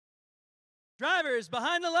Drivers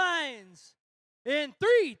behind the lines. In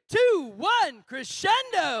 3, 2, 1,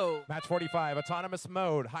 crescendo. Match 45, autonomous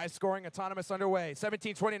mode, high scoring autonomous underway.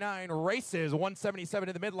 1729 races, 177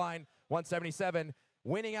 to the midline, 177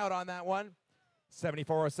 winning out on that one.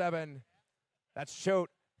 7407, that's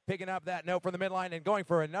Choate picking up that note from the midline and going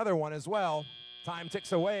for another one as well. Time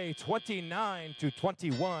ticks away,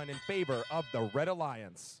 29-21 in favor of the Red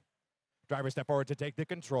Alliance. Drivers step forward to take the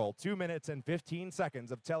control. 2 minutes and 15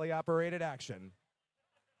 seconds of teleoperated action.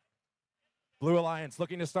 Blue Alliance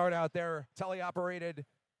looking to start out their teleoperated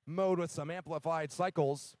mode with some amplified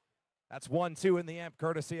cycles. That's 1, 2 in the amp,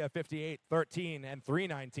 courtesy of 58, 13, and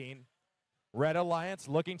 319. Red Alliance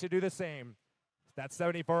looking to do the same. That's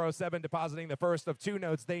 7407 depositing the first of 2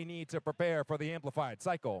 notes they need to prepare for the amplified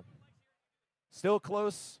cycle. Still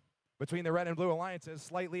close between the Red and Blue Alliances.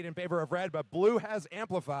 Slight lead in favor of Red, but Blue has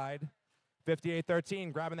amplified.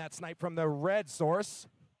 5813 grabbing that snipe from the Red source.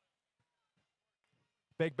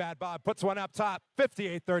 Big Bad Bob puts one up top.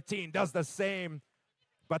 5813 does the same.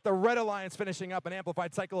 But the Red Alliance finishing up an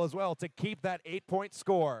amplified cycle as well to keep that 8-point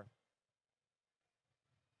score.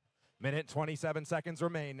 Minute 27 seconds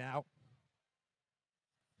remain now.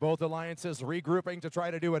 Both alliances regrouping to try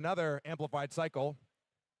to do another amplified cycle.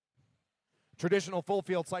 Traditional full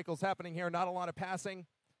field cycles happening here. Not a lot of passing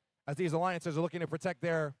as these alliances are looking to protect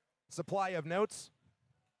their supply of notes.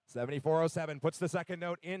 7407 puts the second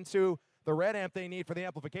note into the red amp they need for the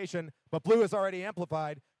amplification, but Blue is already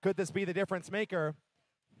amplified. Could this be the difference maker?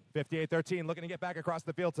 5813 looking to get back across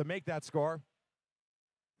the field to make that score,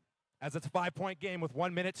 as it's a 5-point game with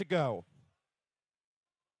 1 minute to go.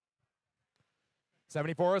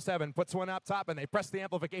 7407 puts one up top, and they press the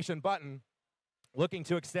amplification button, looking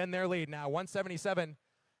to extend their lead now. 177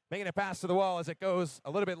 making a pass to the wall as it goes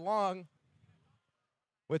a little bit long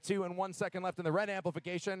with 2 and 1 second left in the red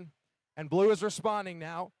amplification, and Blue is responding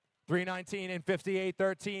now. 319 and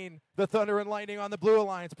 5813. The Thunder and Lightning on the Blue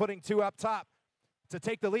Alliance, putting 2 up top to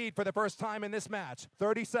take the lead for the first time in this match.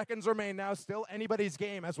 30 seconds remain now, still anybody's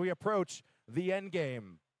game as we approach the end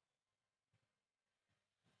game.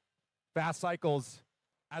 Fast cycles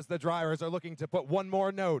as the drivers are looking to put one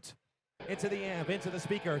more note into the amp, into the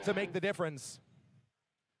speaker to make the difference.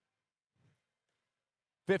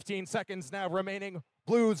 15 seconds now remaining.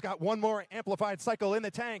 Blue's got one more amplified cycle in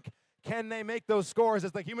the tank. Can they make those scores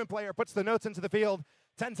as the human player puts the notes into the field?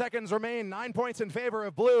 10 seconds remain, 9 points in favor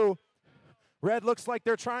of Blue. Red looks like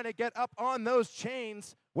they're trying to get up on those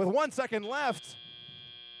chains with 1 second left.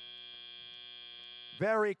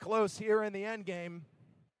 Very close here in the end game.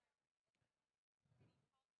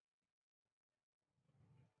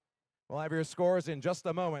 We'll have your scores in just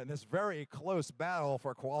a moment in this very close battle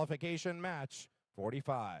for qualification match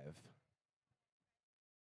 45.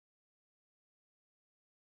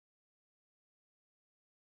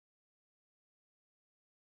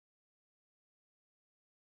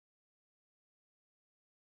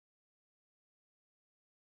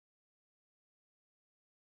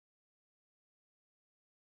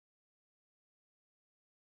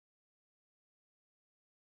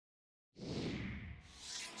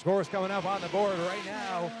 Scores coming up on the board right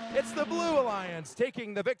now. It's the Blue Alliance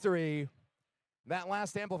taking the victory. That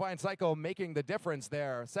last amplifying cycle making the difference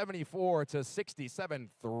there. 74 to 67,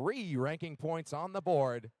 3 ranking points on the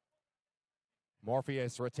board.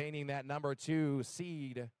 Morpheus retaining that number 2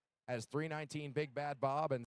 seed as 319 Big Bad Bob and